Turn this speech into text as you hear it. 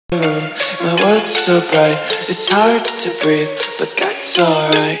room. My world's so bright, it's hard to breathe, but that's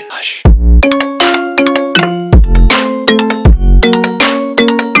alright. Hush.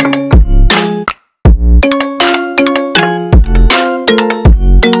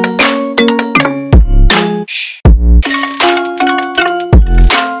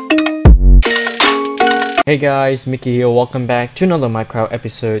 Hey guys, Mickey here, welcome back to another Minecraft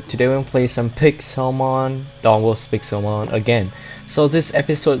episode. Today we're gonna play some Pixelmon, Domwolves Pixelmon again. So this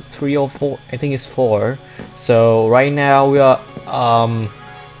episode 3 or 4, I think it's 4. So right now we are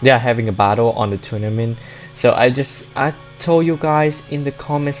having a battle on the tournament. So I told you guys in the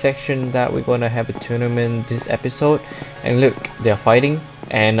comment section that we're gonna have a tournament this episode, and look, they're fighting,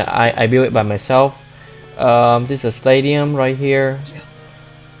 and I built it by myself. This is a stadium right here.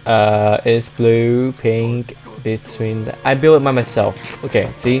 It's blue, pink, between the... I built it by myself.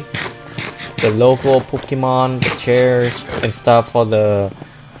 Okay, see? The local Pokemon, the chairs and stuff for the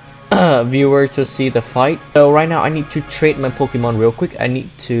viewers to see the fight. So right now I need to trade my Pokemon real quick. I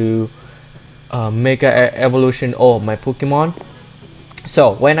need to Mega Evolution all my Pokemon.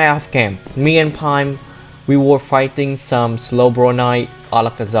 So when I off cam, me and Pime, we were fighting some Slowbronite,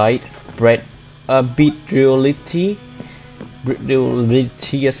 Alakazite,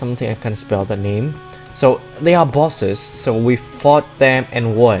 Beedrillity or something, I can't spell the name. So they are bosses, so we fought them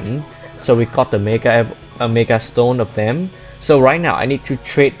and won. So we got the mega stone of them. So right now I need to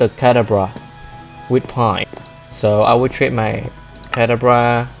trade the Kadabra with Pine. So I will trade my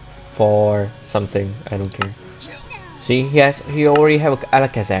Kadabra for something, I don't care. See, he already have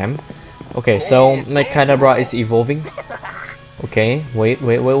Alakazam. Okay, so my Kadabra is evolving. Okay, wait.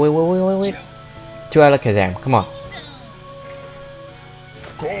 To Alakazam, come on.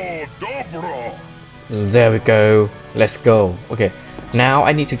 There we go. Let's go. Okay, now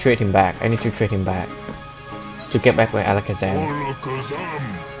I need to trade him back. To get back my Alakazam.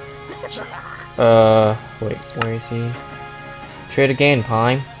 Wait, where is he? Trade again,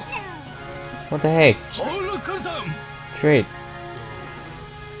 Pine. What the heck? Trade.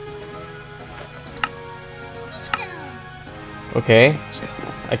 Okay,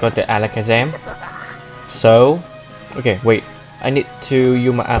 I got the Alakazam. So, okay, wait. I need to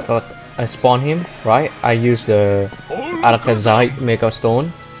use my I spawn him, right? I use the Alakazite Mega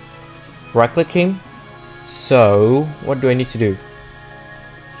Stone. Right click him. So, what do I need to do?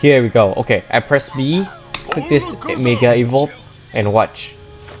 Here we go. Okay, I press B, click this Mega Evolve, and watch.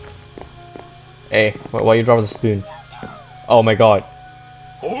 Hey, why you drop the spoon? Oh my god.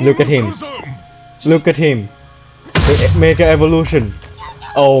 Look at him. The Mega Evolution.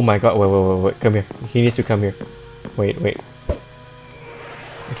 Oh my god. Wait. Come here. He needs to come here. Wait.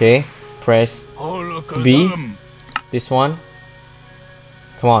 Okay, press B. This one.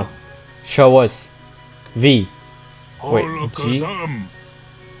 Come on, show us. V. Wait, G.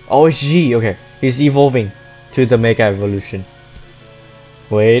 Oh, it's G. Okay, he's evolving to the Mega Evolution.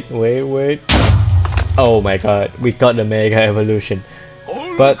 Wait. Oh my god, we got the Mega Evolution.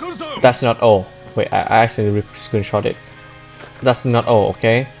 But that's not all. Wait, I accidentally screenshot it. That's not all,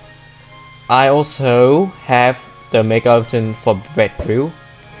 okay? I also have the Mega Evolution for Beedrill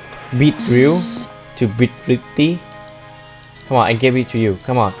to Beedrillity. Come on, I gave it to you.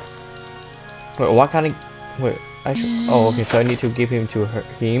 Come on. Wait, what kind of... Wait, I should... Oh, okay, so I need to give him to her.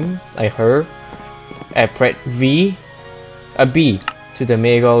 I press V, a B to the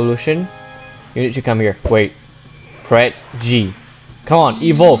Mega Evolution. You need to come here. Wait. Press G. Come on,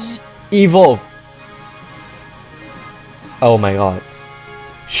 evolve. Oh my god.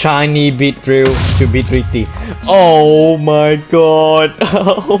 Shiny Beedrill to Beedrillity. Oh my god.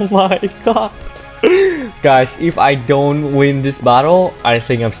 Guys, if I don't win this battle, I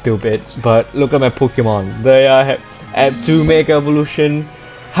think I'm stupid. But look at my Pokemon. They have 2 Mega Evolution.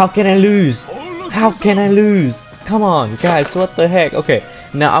 How can I lose? Come on, guys, what the heck? Okay,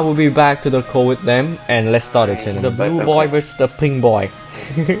 now I will be back to the call with them, and let's start it. The blue boy versus the pink boy.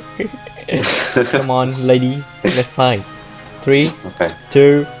 Come on, lady, let's fight. 3,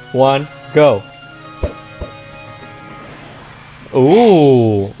 2, 1, go.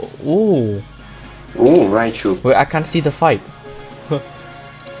 Ooh, Raichu. Wait, I can't see the fight. Oh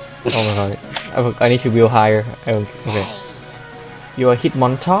my god, I need to build higher. Okay, you are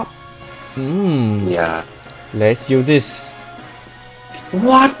Hitmontop. Yeah. Let's use this.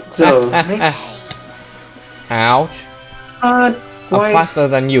 What the heck? Ouch. I'm faster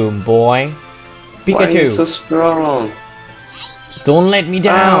than you, boy. Pikachu. Why are you so strong? Don't let me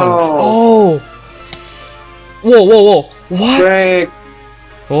down. Oh. Whoa. What? Break.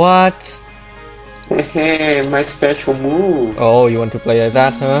 What? Hey, my special move. Oh, you want to play like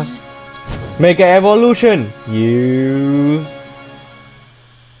that, huh? Mega Evolution. Use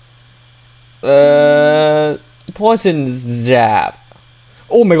Poison jab.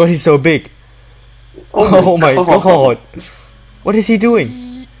 Oh my god, he's so big. Oh Oh my god. What is he doing?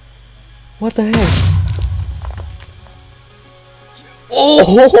 What the heck?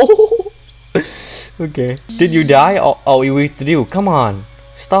 Oh! Okay. Did you die? Oh, you withdrew. Come on.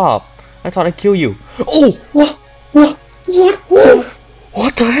 Stop. I thought I'd kill you. Oh! What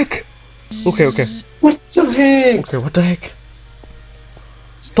What the heck? Okay, okay. What the heck? Okay, what the heck?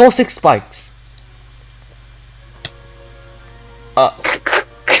 Toxic spikes.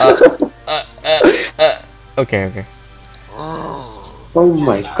 Okay, okay. Oh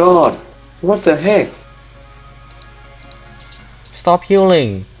my god. What the heck? Stop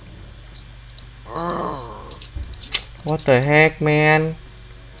healing. What the heck, man?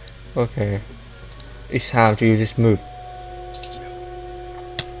 Okay. It's time to use this move.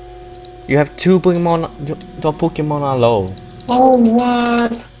 You have two Pokemon. Your Pokemon are low. Oh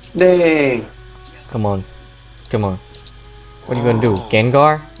what? Dang. Come on. Come on. What are you gonna do?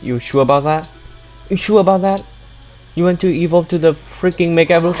 Gengar? You sure about that? You sure about that? You want to evolve to the freaking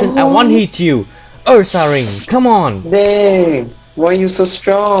Mega Evolution? I one hit you! Ursaring! Come on! Dang. Why are you so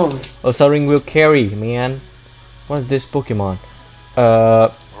strong? Ursaring will carry, man. What is this Pokemon? I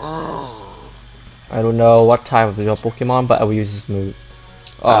don't know what type of your Pokemon, but I will use this move.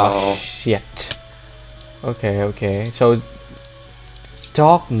 Oh, shit. Okay, okay. So,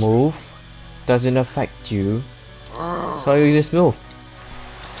 Dog move doesn't affect you. So I use this move.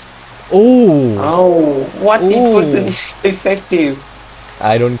 Oh! Oh, what? It wasn't effective.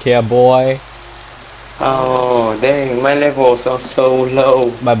 I don't care, boy. Oh, dang. My levels are so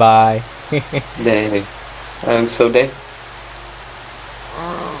low. Bye bye. Dang. I'm so dead.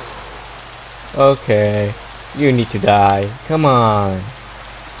 Okay. You need to die. Come on.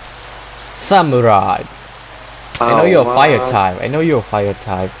 Samurai. I know you're a fire type. I know you're a fire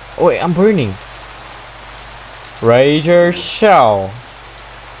type. Oh wait, I'm burning. Razor Shell.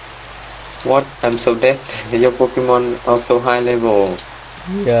 What? I'm so dead. Your Pokemon are so high level.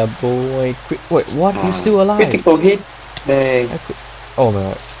 Yeah, boy. Wait, what? You're still alive? Critical hit. Dang. Oh my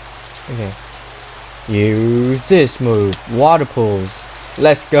god. Okay. Use this move. Water pools.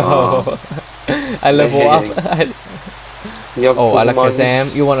 Let's go. I level up. Your Oh, Pokemon Alakazam.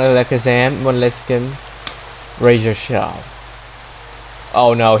 is- You want Alakazam? You want Leskin? Razor Shell.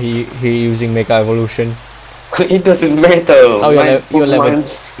 Oh no, he using Mega Evolution. It doesn't matter. Oh, My you're level.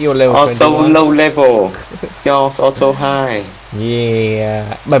 Pokemons You're level are so 21. low level. Yours are so high.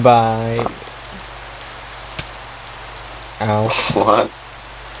 Yeah. Bye bye. Ow. What?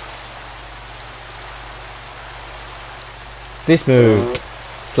 This move.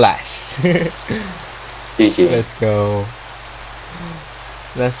 Slash. GG. Let's go.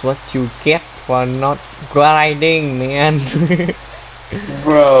 That's what you get for not grinding, man.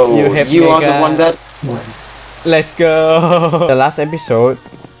 Bro, You have you are the Mega- one that. Let's go. The last episode,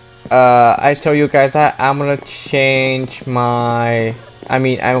 I told you guys that I'm gonna change my. I'm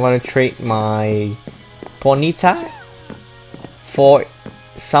gonna trade my Ponyta for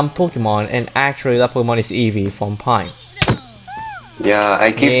some Pokemon, and actually that Pokemon is Eevee from Pine. Yeah, I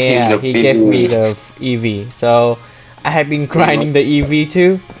give him Yeah, the he gave me baby. the Eevee. So I have been grinding the Eevee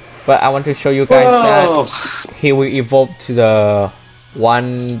too, but I want to show you guys Bro. that he will evolve to the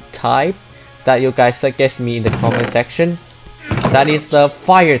one type that you guys suggest me in the comment section. That is the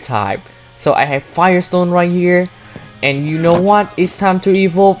fire type. So I have Firestone right here, and you know what? It's time to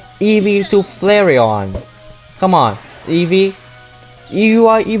evolve Eevee to Flareon. Come on, Eevee, you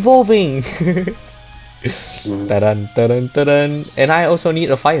are evolving. Ta-dun, ta-dun, ta-dun. And I also need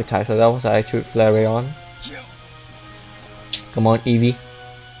a fire type, so that was why I chose Flareon. Come on, Eevee.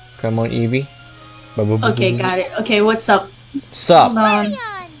 Come on, Eevee. Okay, got it. Okay, what's up? Sup? Hold on.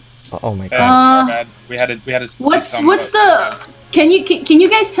 Oh my Yeah, god. our bad. We had to. What's the? Can you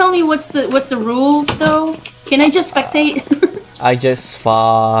guys tell me what's the rules though? Can I just spectate? I just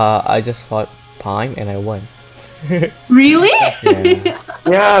fought Pine and I won. Really? Yeah.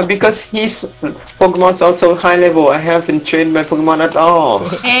 Yeah, because his Pokemon's also high level. I haven't trained my Pokemon at all.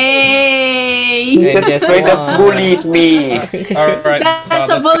 Hey! He And just guess straight up what? bullied me. All right, That's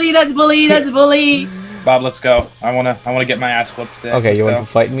Bob, a bully. That's bully. That's bully. Bob, let's go. I wanna get my ass whooped today. Okay, you want Let's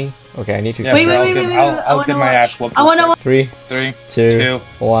to fight me? Okay, I need to. go. Yeah, Wait, sure, wait, I'll wait, get, wait, I'll, wait, I I'll wanna get my watch. ass whooped. I wanna watch. 3, 3, 2,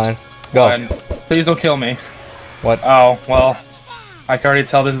 1, go. 1. Please don't kill me. What? Oh well, I can already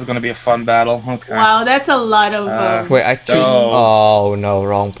tell this is gonna be a fun battle. Okay. Wow, that's a lot of. Wait, I choose. No. Oh no,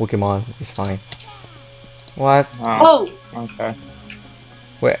 wrong Pokemon. It's fine. What? Oh, Oh, okay.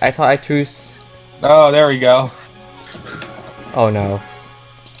 Wait, I thought I choose. Oh, there we go. Oh no.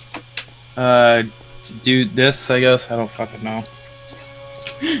 Do this, I guess. I don't fucking know.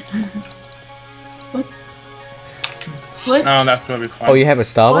 What? No, that's gonna be fun. Oh, you have a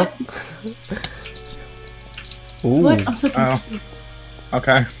Starbucks? Ooh. What? I'm so confused.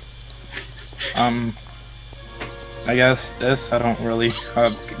 Okay. I guess this, I don't really...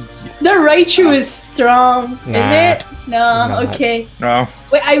 The Raichu is strong, Nah. is it? No, Not. okay. no.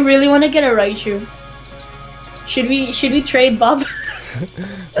 Wait, I really want to get a Raichu. Should we trade, Bob?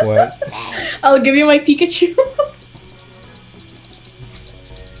 What? I'll give you my Pikachu.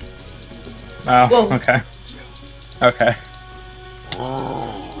 Oh, Whoa. okay. Okay.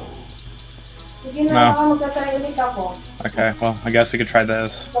 No. Okay, well, I guess we could try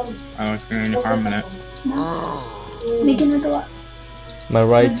this. I don't see any harm in it. May ginagawa. My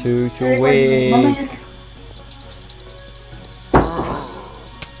right to wait.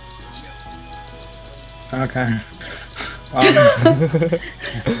 Okay.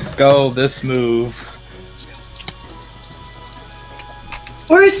 Go this move.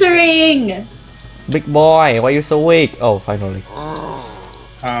 Ursaring! Big boy, why you so weak? Oh, finally.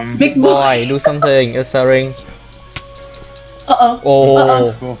 Big boy! Do something. It's a ring. Uh-oh.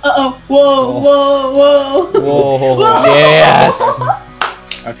 Oh. Cool. Uh-oh. Whoa, whoa, whoa. Whoa. Yes.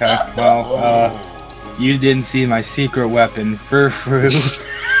 Okay, well, you didn't see my secret weapon, Frou-Frou.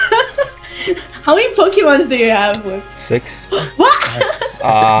 How many Pokemons do you have with? 6.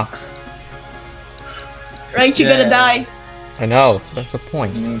 What? Right, you gotta die. I know. So that's the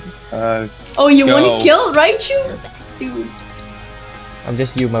point. Oh, you Go. want to kill Raichu? Dude. I'm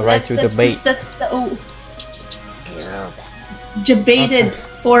just using my right to debate. That's the debated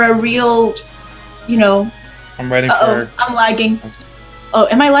for a real, you know. I'm ready Uh-oh, for... I'm lagging. Oh,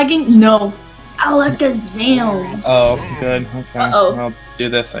 am I lagging? No. Alakazam. Oh, good. Okay. Uh-oh. Well, do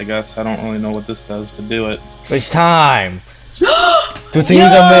this, I guess. I don't really know what this does, but do it. It's time to see Yo, the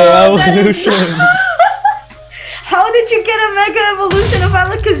Mega that is- Evolution. How did you get a Mega Evolution of I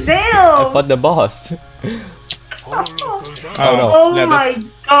Alakazam? fought the boss. Oh, no. Oh yeah, my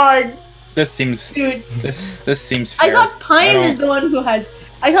god, this seems... dude. This seems I fair. thought Paim don't- is the one who has.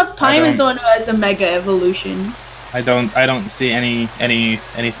 I thought Paim is the one who has a Mega Evolution. I don't see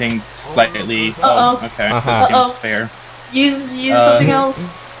anything slightly... Uh-oh. Oh, okay. Uh-huh. That Uh-oh. seems fair. Use something else.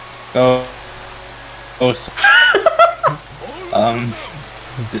 Go. Oh,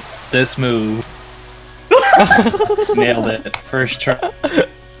 this move. Nailed it. First try.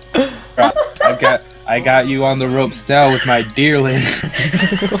 I got you on the ropes now with my dearling.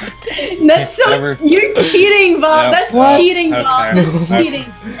 That's so. Never- You're cheating, Bob. Yep. That's What? cheating, Bob. Okay. That's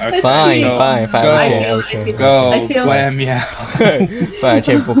cheating. That's Fine, cheating. fine. Go. Okay, I okay. feel- Go, I feel- wham, yeah. Fine,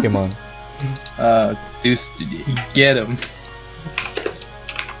 change Pokemon. Get him.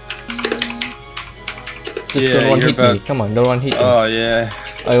 Just Yeah, don't one you're hit me. about- Come on, don't one hit me. Oh yeah.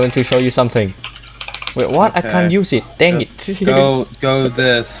 I want to show you something. Wait, what? I Okay. can't use it. Dang it. Go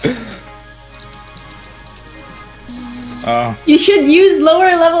this. Oh, You should use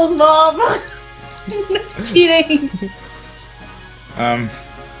lower levels, Bob. That's cheating.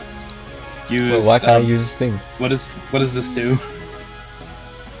 use. Wait, why can't I use this thing? What does this do?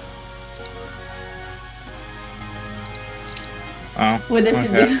 Oh, What does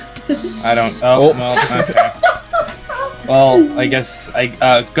okay. it do? I don't. Oh, Oh. well, okay. Well, I guess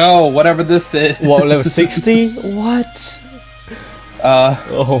go whatever this is. What, level 60? What?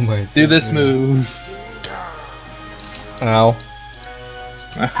 Oh my. Do this move. Ow.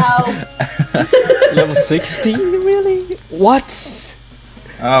 Ow. Level 60? Really? What?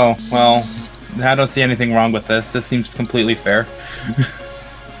 Oh well, I don't see anything wrong with this. This seems completely fair.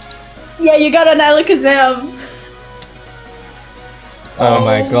 Yeah, you got an Alakazam. Oh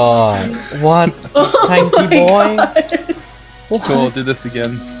my god. What? Oh Thank you, my boy. God. What? Cool. Do this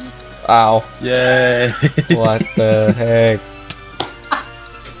again. Ow. Yay. What the heck?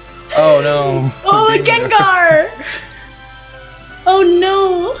 Oh no. Oh, Gengar! Oh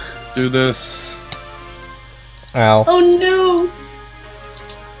no! Do this. Ow. Oh no!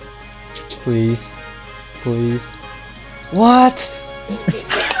 Please. Please. What?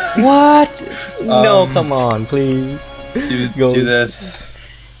 What? No, come on, please. Go. Do this.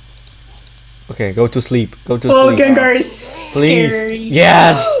 Okay, go to sleep. Go to Oh, sleep. Gengar is Please. scary.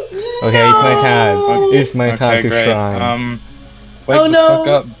 Yes! Okay, it's my time. No. It's my time Okay, to great. shine. Wake Oh, the no. fuck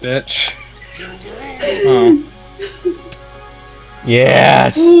up, bitch. Oh,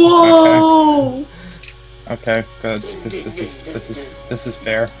 Yes! Whoa! okay, good. This is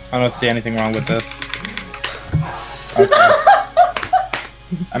fair. I don't see anything wrong with this. Okay.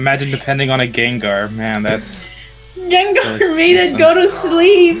 Imagine depending on a Gengar, man. That's Gengar Yes. made it go to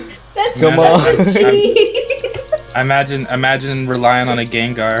sleep. That's Come such on. a cheat. imagine relying on a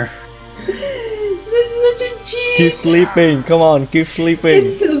Gengar. That's such a jeez. Keep sleeping. Come on, keep sleeping.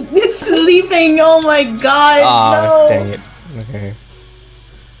 It's sleeping. Oh my god. Ah, no. dang it. Okay.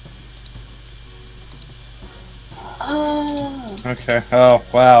 Okay. Oh,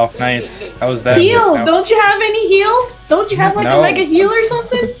 wow. Nice. How was that? Heal. How- Don't you have any heal? Don't you have like No. a mega heal or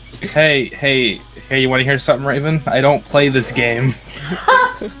something? Hey, you want to hear something, Raven? I don't play this game.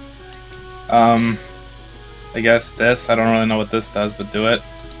 I guess this. I don't really know what this does, but do it.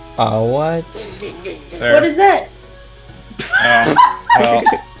 What? There. What is that? Oh, well.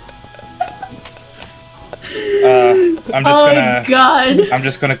 I'm just Oh gonna. god. I'm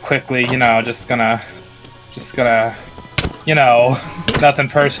just gonna quickly, just gonna, nothing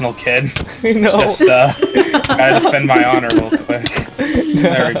personal, kid. No. Just gotta defend my honor real quick.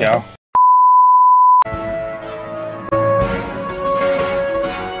 There we go.